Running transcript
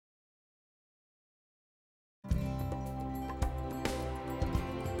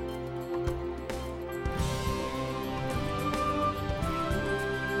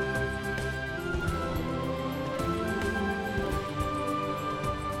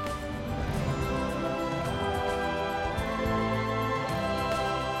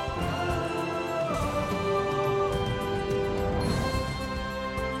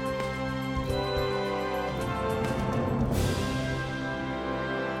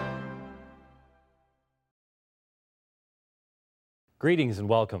Greetings and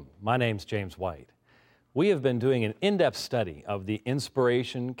welcome. My name's James White. We have been doing an in-depth study of the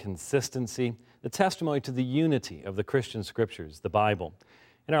inspiration, consistency, the testimony to the unity of the Christian Scriptures, the Bible.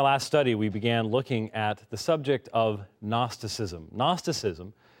 In our last study, we began looking at the subject of Gnosticism.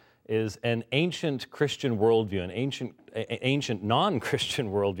 Gnosticism is an ancient Christian worldview, an ancient non-Christian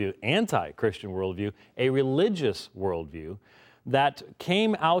worldview, anti-Christian worldview, a religious worldview that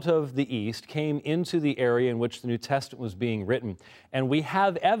came out of the East, came into the area in which the New Testament was being written. And we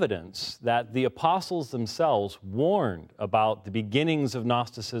have evidence that the apostles themselves warned about the beginnings of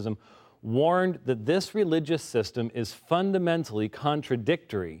Gnosticism, warned that this religious system is fundamentally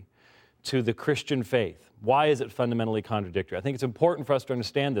contradictory to the Christian faith. Why is it fundamentally contradictory? I think it's important for us to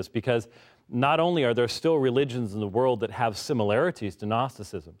understand this because not only are there still religions in the world that have similarities to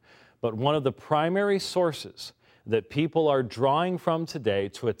Gnosticism, but one of the primary sources that people are drawing from today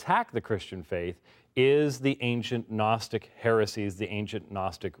to attack the Christian faith is the ancient Gnostic heresies, the ancient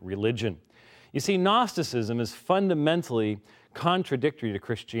Gnostic religion. You see, Gnosticism is fundamentally contradictory to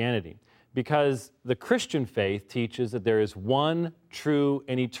Christianity because the Christian faith teaches that there is one true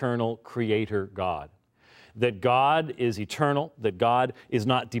and eternal Creator God, that God is eternal, that God is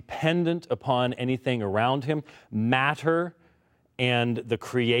not dependent upon anything around Him. Matter and the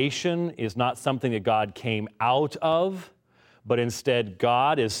creation is not something that God came out of, but instead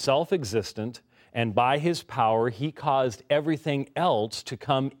God is self-existent, and by His power He caused everything else to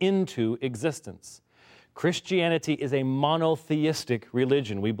come into existence. Christianity is a monotheistic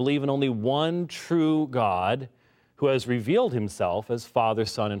religion. We believe in only one true God who has revealed Himself as Father,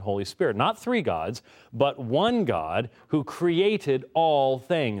 Son, and Holy Spirit. Not three gods, but one God who created all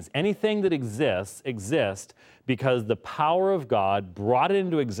things. Anything that exists because the power of God brought it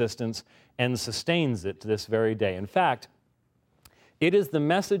into existence and sustains it to this very day. In fact, it is the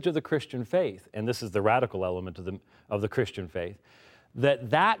message of the Christian faith, and this is the radical element of the Christian faith,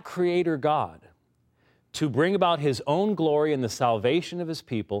 that Creator God, to bring about His own glory and the salvation of His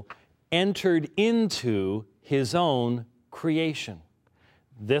people, entered into His own creation.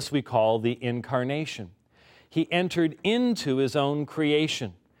 This we call the incarnation. He entered into His own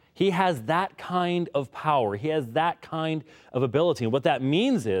creation. He has that kind of power. He has that kind of ability. And what that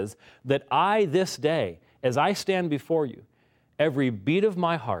means is that I, this day, as I stand before you, every beat of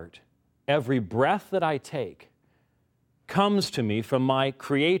my heart, every breath that I take, comes to me from my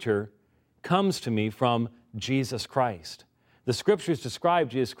Creator, comes to me from Jesus Christ. The Scriptures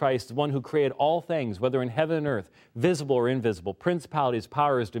describe Jesus Christ as one who created all things, whether in heaven and earth, visible or invisible, principalities,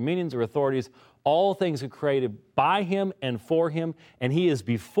 powers, dominions, or authorities. All things are created by Him and for Him, and He is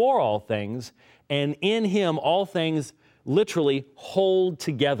before all things, and in Him all things literally hold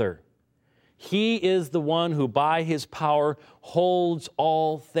together. He is the one who by His power holds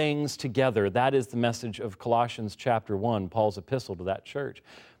all things together. That is the message of Colossians chapter 1, Paul's epistle to that church.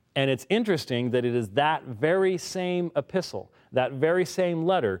 And it's interesting that it is that very same epistle, that very same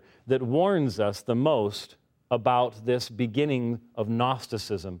letter, that warns us the most about this beginning of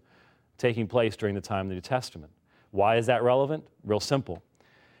Gnosticism taking place during the time of the New Testament. Why is that relevant? Real simple.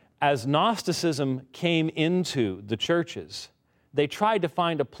 As Gnosticism came into the churches, they tried to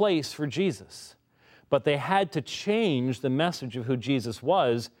find a place for Jesus, but they had to change the message of who Jesus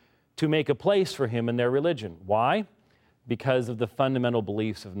was to make a place for Him in their religion. Why? Because of the fundamental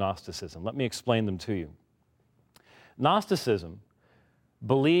beliefs of Gnosticism. Let me explain them to you. Gnosticism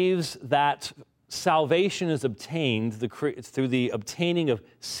believes that salvation is obtained through the obtaining of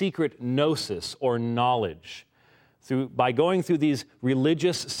secret gnosis or knowledge. By going through these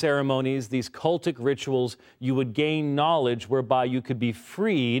religious ceremonies, these cultic rituals, you would gain knowledge whereby you could be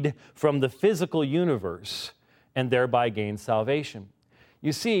freed from the physical universe and thereby gain salvation.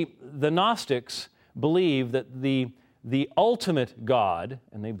 You see, the Gnostics believe that the ultimate God,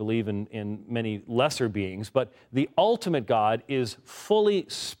 and they believe in many lesser beings, but the ultimate God is fully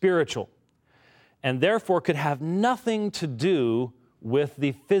spiritual and therefore could have nothing to do with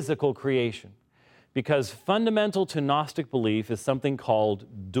the physical creation. Because fundamental to Gnostic belief is something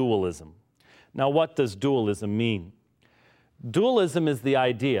called dualism. Now, what does dualism mean? Dualism is the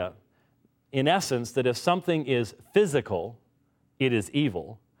idea, in essence, that if something is physical, it is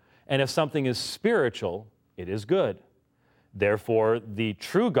evil, and if something is spiritual, it is good. Therefore, the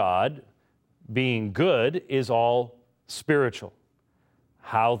true God, being good, is all spiritual.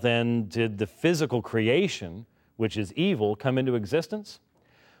 How then did the physical creation, which is evil, come into existence?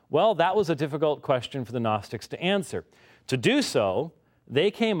 Well, that was a difficult question for the Gnostics to answer. To do so, they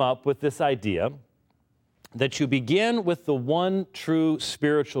came up with this idea that you begin with the one true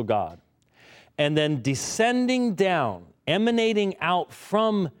spiritual God, and then descending down, emanating out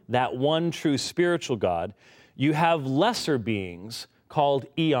from that one true spiritual God, you have lesser beings called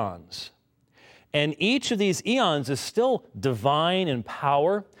eons. And each of these eons is still divine in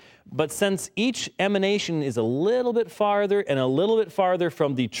power, but since each emanation is a little bit farther and a little bit farther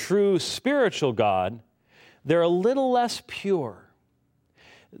from the true spiritual God, they're a little less pure.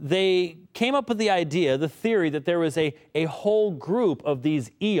 They came up with the idea, the theory, that there was a whole group of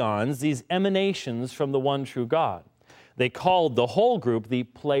these eons, these emanations from the one true God. They called the whole group the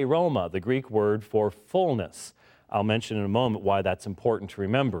pleroma, the Greek word for fullness. I'll mention in a moment why that's important to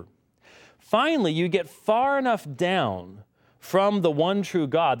remember. Finally, you get far enough down from the one true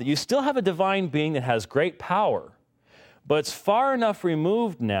God that you still have a divine being that has great power, but it's far enough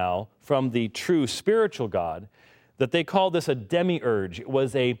removed now from the true spiritual God that they call this a demiurge. It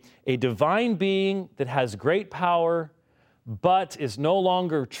was a divine being that has great power, but is no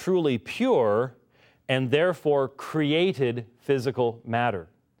longer truly pure, and therefore created physical matter.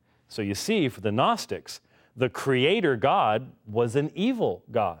 So you see, for the Gnostics, the Creator God was an evil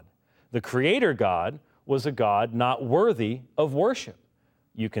God. The Creator God was a God not worthy of worship.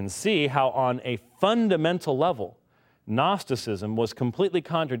 You can see how on a fundamental level, Gnosticism was completely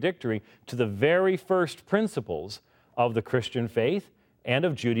contradictory to the very first principles of the Christian faith and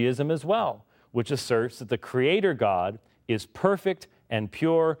of Judaism as well, which asserts that the Creator God is perfect and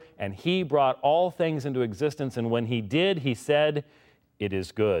pure, and He brought all things into existence, and when He did, He said, "It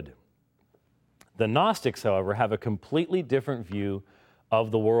is good." The Gnostics, however, have a completely different view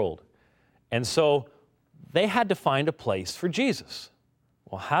of the world. And so they had to find a place for Jesus.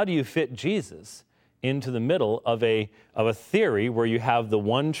 Well, how do you fit Jesus into the middle of a theory where you have the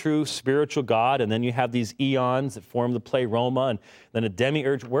one true spiritual God, and then you have these eons that form the pleroma, and then a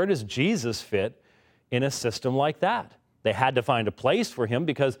demiurge? Where does Jesus fit in a system like that? They had to find a place for Him,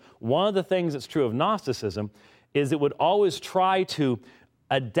 because one of the things that's true of Gnosticism is it would always try to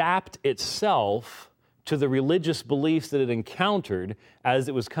adapt itself to the religious beliefs that it encountered as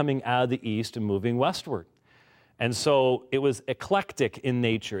it was coming out of the East and moving westward. And so it was eclectic in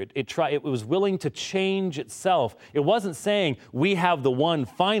nature. It was willing to change itself. It wasn't saying we have the one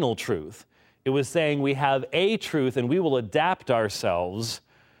final truth. It was saying we have a truth and we will adapt ourselves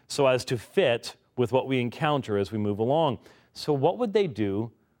so as to fit with what we encounter as we move along. So what would they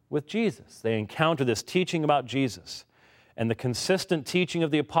do with Jesus? They encounter this teaching about Jesus. And the consistent teaching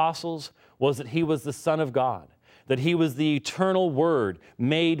of the apostles was that He was the Son of God, that He was the eternal Word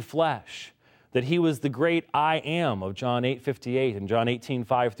made flesh, that He was the great I Am of John 8:58 and John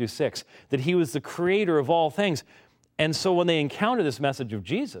 18:5-6, that He was the Creator of all things. And so when they encounter this message of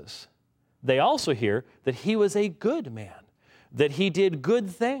Jesus, they also hear that He was a good man, that He did good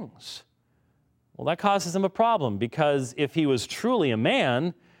things. Well, that causes them a problem, because if He was truly a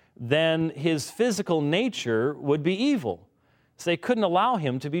man, then His physical nature would be evil. So they couldn't allow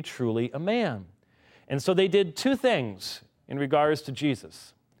Him to be truly a man. And so they did two things in regards to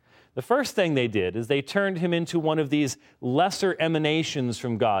Jesus. The first thing they did is they turned Him into one of these lesser emanations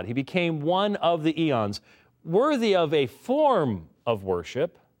from God. He became one of the eons, worthy of a form of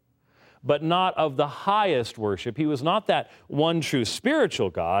worship, but not of the highest worship. He was not that one true spiritual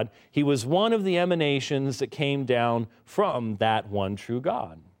God. He was one of the emanations that came down from that one true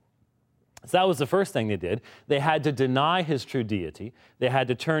God. So that was the first thing they did. They had to deny His true deity. They had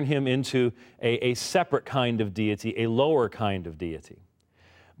to turn Him into a separate kind of deity, a lower kind of deity.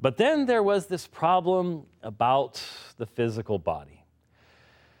 But then there was this problem about the physical body.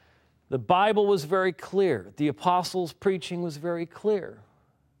 The Bible was very clear. The apostles' preaching was very clear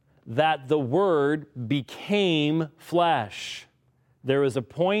that the Word became flesh. There was a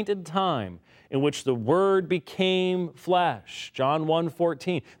point in time in which the Word became flesh. John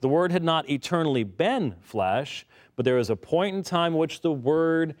 1:14. The Word had not eternally been flesh, but there was a point in time in which the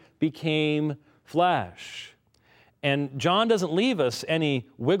Word became flesh. And John doesn't leave us any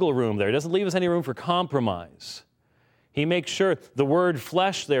wiggle room there. He doesn't leave us any room for compromise. He makes sure the word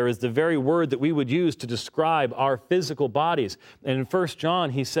flesh there is the very word that we would use to describe our physical bodies. And in 1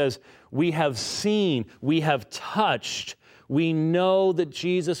 John, he says, we have seen, we have touched, we know that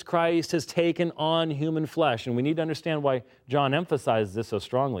Jesus Christ has taken on human flesh. And we need to understand why John emphasizes this so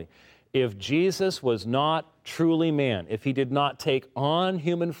strongly. If Jesus was not truly man, if He did not take on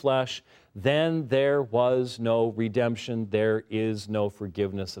human flesh, then there was no redemption, there is no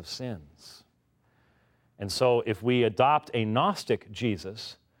forgiveness of sins. And so if we adopt a Gnostic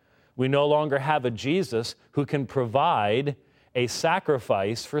Jesus, we no longer have a Jesus who can provide a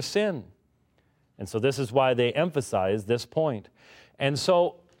sacrifice for sin. And so this is why they emphasize this point. And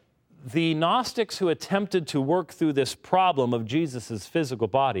so the Gnostics who attempted to work through this problem of Jesus' physical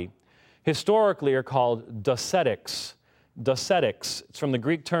body historically are called docetics. Docetics, it's from the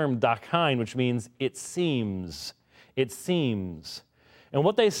Greek term dakein, which means it seems. It seems. And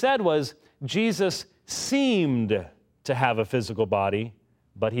what they said was Jesus seemed to have a physical body,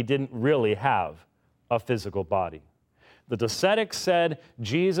 but he didn't really have a physical body. The Docetics said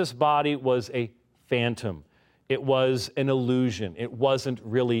Jesus' body was a phantom. It was an illusion. It wasn't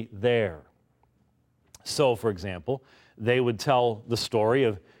really there. So, for example, they would tell the story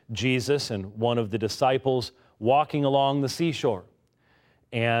of Jesus and one of the disciples walking along the seashore.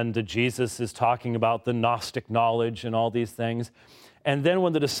 And Jesus is talking about the Gnostic knowledge and all these things. And then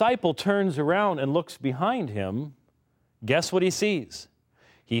when the disciple turns around and looks behind him, guess what he sees?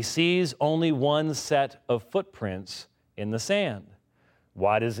 He sees only one set of footprints in the sand.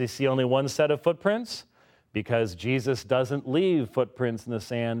 Why does he see only one set of footprints? Because Jesus doesn't leave footprints in the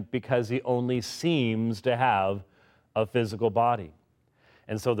sand because he only seems to have a physical body.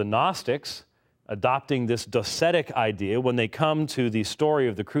 And so the Gnostics, adopting this docetic idea, when they come to the story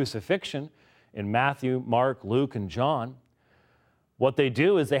of the crucifixion in Matthew, Mark, Luke, and John, what they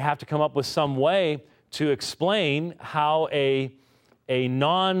do is they have to come up with some way to explain how a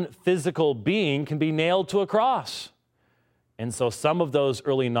non-physical being can be nailed to a cross. And so some of those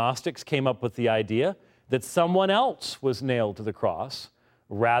early Gnostics came up with the idea that someone else was nailed to the cross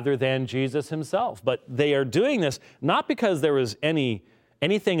rather than Jesus himself. But they are doing this not because there was anything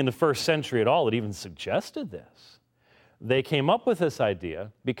in the first century at all that even suggested this. They came up with this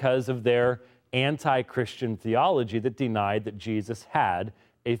idea because of their anti-Christian theology that denied that Jesus had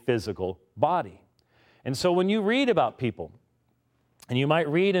a physical body. And so when you read about people, and you might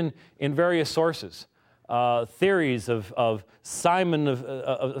read in various sources, theories of Simon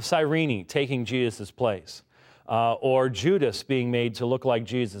of Cyrene taking Jesus' place, or Judas being made to look like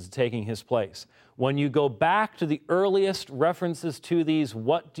Jesus, taking his place. When you go back to the earliest references to these,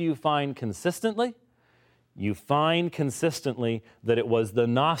 what do you find consistently? You find consistently that it was the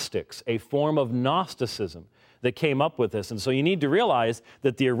Gnostics, a form of Gnosticism, that came up with this. And so you need to realize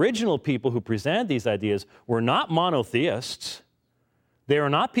that the original people who presented these ideas were not monotheists. They are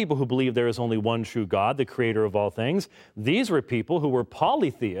not people who believe there is only one true God, the creator of all things. These were people who were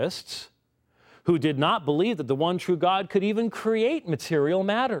polytheists, who did not believe that the one true God could even create material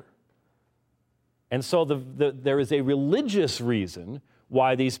matter. And so there is a religious reason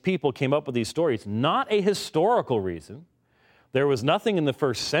why these people came up with these stories, not a historical reason. There was nothing in the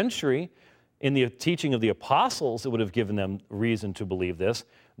first century in the teaching of the apostles that would have given them reason to believe this.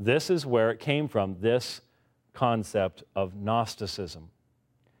 This is where it came from, this concept of Gnosticism.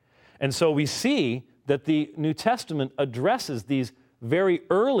 And so we see that the New Testament addresses these very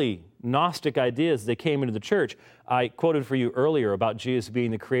early Gnostic ideas that came into the church. I quoted for you earlier about Jesus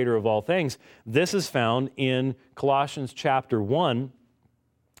being the creator of all things. This is found in Colossians chapter 1,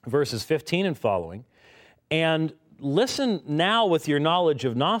 verses 15 and following. And listen now with your knowledge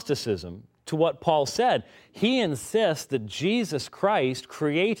of Gnosticism to what Paul said. He insists that Jesus Christ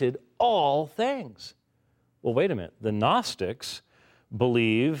created all things. Well, wait a minute. The Gnostics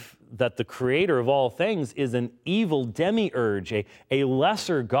believe that the creator of all things is an evil demiurge, a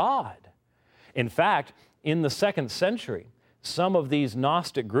lesser God. In fact, in the 2nd century, some of these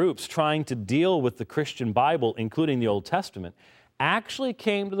Gnostic groups trying to deal with the Christian Bible, including the Old Testament, actually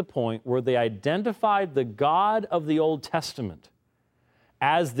came to the point where they identified the God of the Old Testament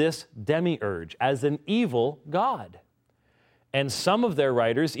as this demiurge, as an evil God. And some of their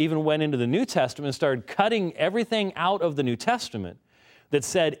writers even went into the New Testament and started cutting everything out of the New Testament that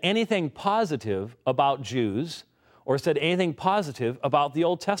said anything positive about Jews or said anything positive about the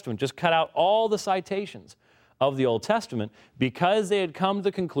Old Testament. Just cut out all the citations of the Old Testament because they had come to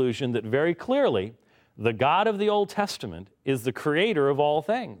the conclusion that very clearly the God of the Old Testament is the creator of all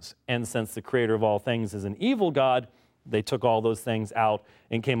things. And since the creator of all things is an evil God, they took all those things out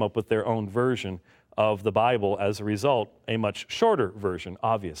and came up with their own version of the Bible. As a result, a much shorter version,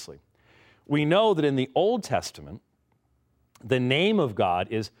 obviously. We know that in the Old Testament, the name of God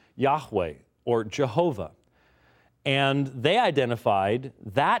is Yahweh or Jehovah. And they identified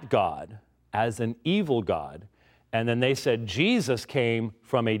that God as an evil God. And then they said Jesus came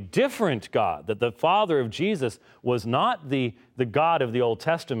from a different God, that the father of Jesus was not the God of the Old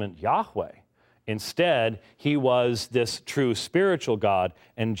Testament, Yahweh. Instead, he was this true spiritual God,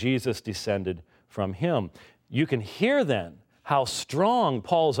 and Jesus descended from him. You can hear then how strong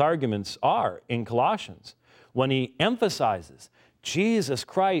Paul's arguments are in Colossians when he emphasizes Jesus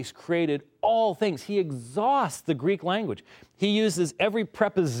Christ created all things. He exhausts the Greek language. He uses every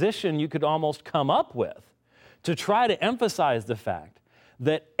preposition you could almost come up with to try to emphasize the fact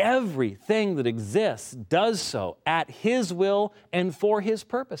that everything that exists does so at his will and for his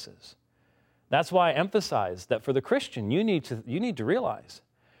purposes. That's why I emphasize that for the Christian, you need to realize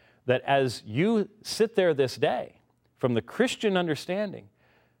that as you sit there this day, from the Christian understanding,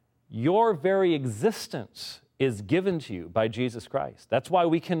 your very existence is given to you by Jesus Christ. That's why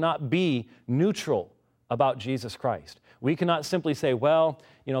we cannot be neutral about Jesus Christ. We cannot simply say, well,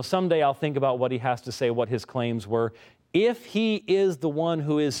 someday I'll think about what he has to say, what his claims were. If he is the one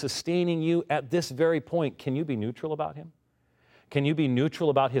who is sustaining you at this very point, can you be neutral about him? Can you be neutral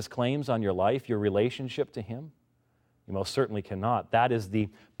about his claims on your life, your relationship to him? You most certainly cannot. That is the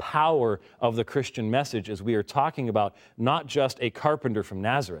power of the Christian message, as we are talking about not just a carpenter from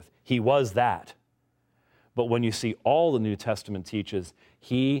Nazareth. He was that. But when you see all the New Testament teaches,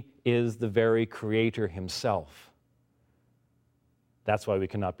 he is the very creator himself. That's why we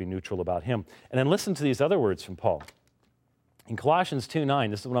cannot be neutral about him. And then listen to these other words from Paul. In Colossians 2:9,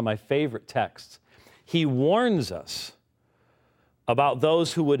 this is one of my favorite texts. He warns us about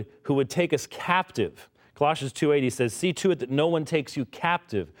those who would take us captive. Colossians 2:8, he says, see to it that no one takes you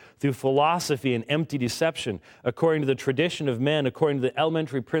captive through philosophy and empty deception, according to the tradition of men, according to the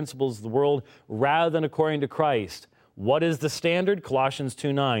elementary principles of the world, rather than according to Christ. What is the standard? Colossians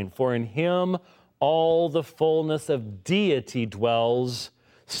 2:9, for in him all the fullness of deity dwells,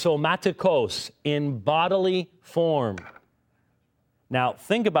 somatikos, in bodily form. Now,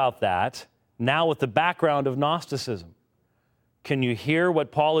 think about that now with the background of Gnosticism. Can you hear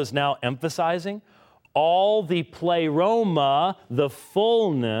what Paul is now emphasizing? All the pleroma, the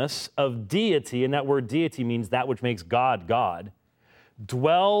fullness of deity, and that word deity means that which makes God, God,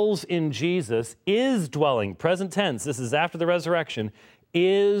 dwells in Jesus, is dwelling, present tense, this is after the resurrection,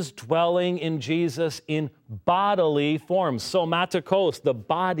 is dwelling in Jesus in bodily form, somatikos, the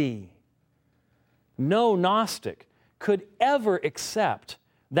body. No Gnostic could ever accept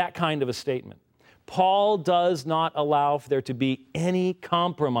that kind of a statement. Paul does not allow for there to be any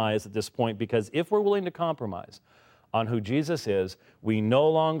compromise at this point, because if we're willing to compromise on who Jesus is, we no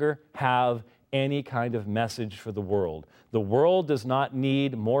longer have any kind of message for the world. The world does not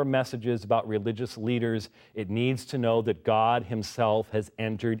need more messages about religious leaders. It needs to know that God himself has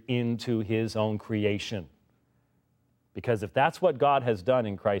entered into his own creation. Because if that's what God has done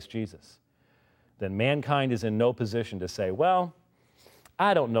in Christ Jesus, then mankind is in no position to say, well,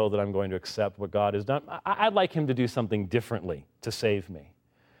 I don't know that I'm going to accept what God has done. I'd like him to do something differently to save me.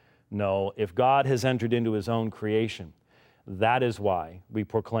 No, if God has entered into his own creation, that is why we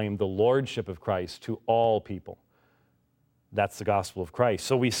proclaim the lordship of Christ to all people. That's the gospel of Christ.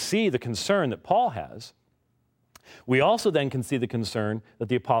 So we see the concern that Paul has. We also then can see the concern that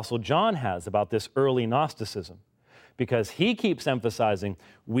the Apostle John has about this early Gnosticism, because he keeps emphasizing,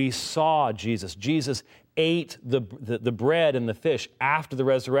 we saw Jesus. Jesus ate the bread and the fish after the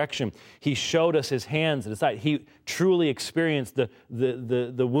resurrection. He showed us his hands and his side. He truly experienced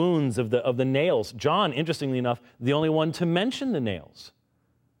the wounds of the nails. John, interestingly enough, the only one to mention the nails.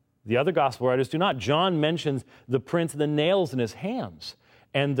 The other gospel writers do not. John mentions the prints of the nails in his hands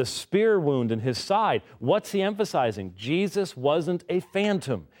and the spear wound in his side. What's he emphasizing? Jesus wasn't a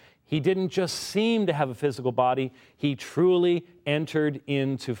phantom. He didn't just seem to have a physical body. He truly entered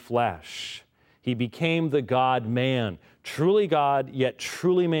into flesh. He became the God-man, truly God, yet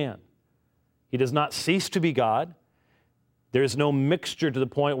truly man. He does not cease to be God. There is no mixture to the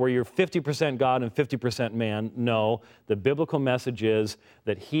point where you're 50% God and 50% man. No, the biblical message is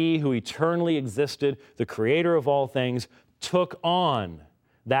that he who eternally existed, the creator of all things, took on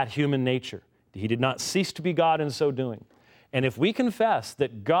that human nature. He did not cease to be God in so doing. And if we confess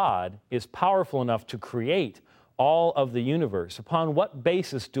that God is powerful enough to create all of the universe, upon what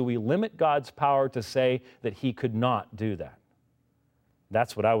basis do we limit God's power to say that he could not do that?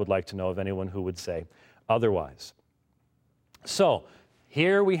 That's what I would like to know of anyone who would say otherwise. So,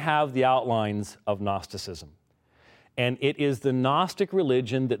 here we have the outlines of Gnosticism. And it is the Gnostic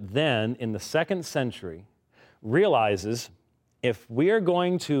religion that then, in the 2nd century, realizes if we are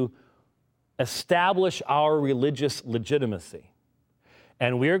going to establish our religious legitimacy,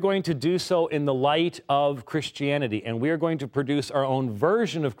 and we are going to do so in the light of Christianity, and we are going to produce our own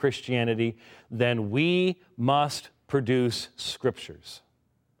version of Christianity, then we must produce scriptures.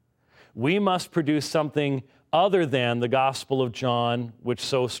 We must produce something other than the Gospel of John, which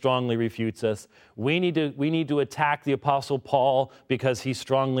so strongly refutes us. We need to attack the Apostle Paul because he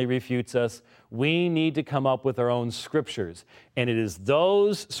strongly refutes us. We need to come up with our own scriptures. And it is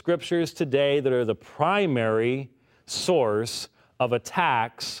those scriptures today that are the primary source of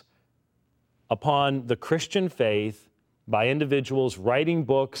attacks upon the Christian faith by individuals writing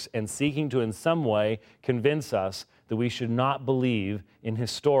books and seeking to in some way convince us that we should not believe in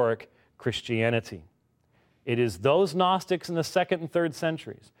historic Christianity. It is those Gnostics in the 2nd and 3rd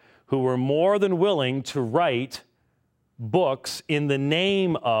centuries who were more than willing to write books in the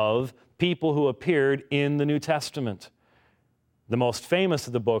name of people who appeared in the New Testament. The most famous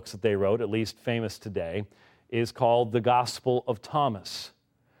of the books that they wrote, at least famous today, is called the Gospel of Thomas.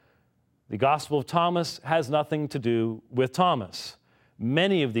 The Gospel of Thomas has nothing to do with Thomas.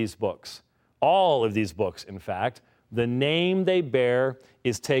 Many of these books, all of these books, in fact, the name they bear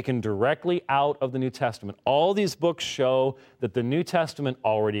is taken directly out of the New Testament. All these books show that the New Testament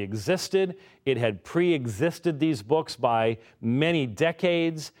already existed. It had pre-existed these books by many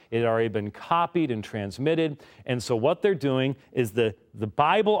decades. It had already been copied and transmitted. And so what they're doing is the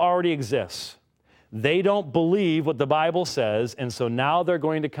Bible already exists. They don't believe what the Bible says, and so now they're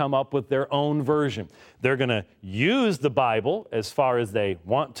going to come up with their own version. They're going to use the Bible as far as they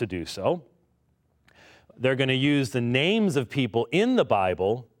want to do so. They're going to use the names of people in the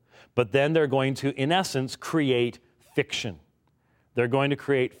Bible, but then they're going to, in essence, create fiction. They're going to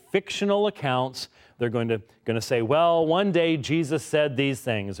create fictional accounts. They're going to say, well, one day Jesus said these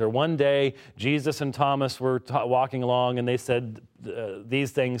things, or one day Jesus and Thomas were walking along and they said these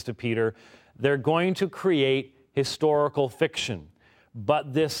things to Peter. They're going to create historical fiction.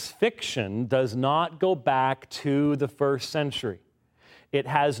 But this fiction does not go back to the first century. It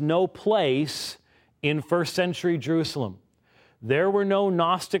has no place in first century Jerusalem. There were no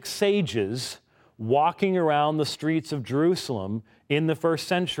Gnostic sages walking around the streets of Jerusalem in the first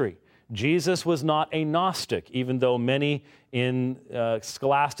century. Jesus was not a Gnostic, even though many in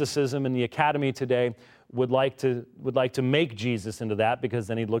scholasticism and the academy today would like to make Jesus into that because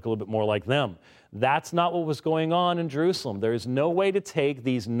then he'd look a little bit more like them. That's not what was going on in Jerusalem. There is no way to take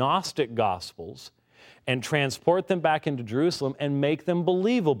these Gnostic Gospels and transport them back into Jerusalem and make them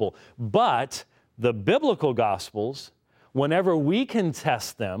believable. But the biblical Gospels, whenever we can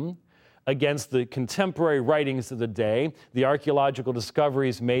test them against the contemporary writings of the day, the archaeological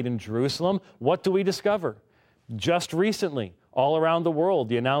discoveries made in Jerusalem, what do we discover? Just recently, all around the world,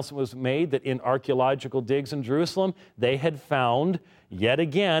 the announcement was made that in archaeological digs in Jerusalem, they had found, yet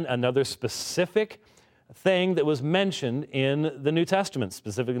again, another specific thing that was mentioned in the New Testament,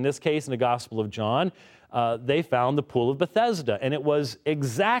 specifically in this case in the Gospel of John. They found the Pool of Bethesda, and it was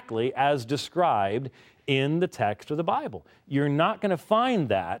exactly as described in the text of the Bible. You're not going to find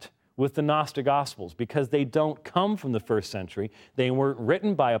that with the Gnostic Gospels because they don't come from the first century. They weren't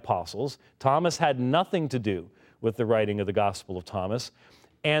written by apostles. Thomas had nothing to do with the writing of the Gospel of Thomas,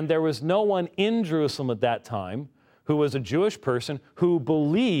 and there was no one in Jerusalem at that time who was a Jewish person who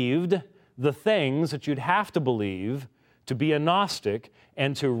believed the things that you'd have to believe to be a Gnostic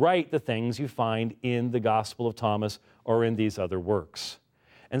and to write the things you find in the Gospel of Thomas or in these other works.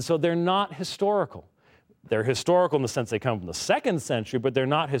 And so they're not historical. They're historical in the sense they come from the second century, but they're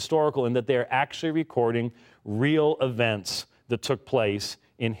not historical in that they're actually recording real events that took place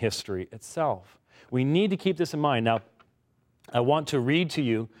in history itself. We need to keep this in mind. Now, I want to read to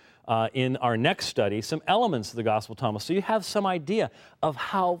you in our next study some elements of the Gospel of Thomas so you have some idea of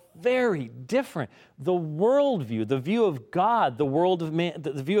how very different the worldview, the view of God, the world of man,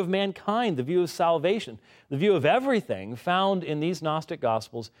 the view of mankind, the view of salvation, the view of everything found in these Gnostic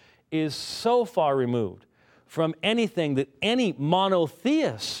Gospels is so far removed from anything that any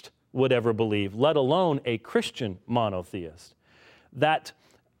monotheist would ever believe, let alone a Christian monotheist. That,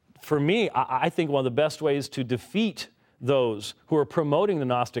 for me, I think one of the best ways to defeat those who are promoting the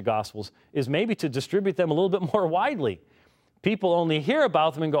Gnostic Gospels is maybe to distribute them a little bit more widely. People only hear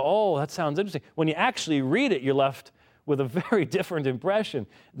about them and go, oh, that sounds interesting. When you actually read it, you're left with a very different impression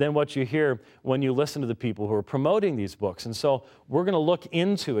than what you hear when you listen to the people who are promoting these books. And so we're going to look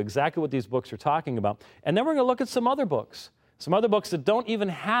into exactly what these books are talking about. And then we're going to look at some other books that don't even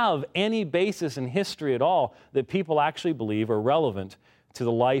have any basis in history at all that people actually believe are relevant to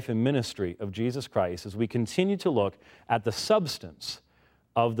the life and ministry of Jesus Christ as we continue to look at the substance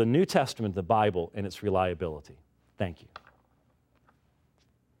of the New Testament, the Bible, and its reliability. Thank you.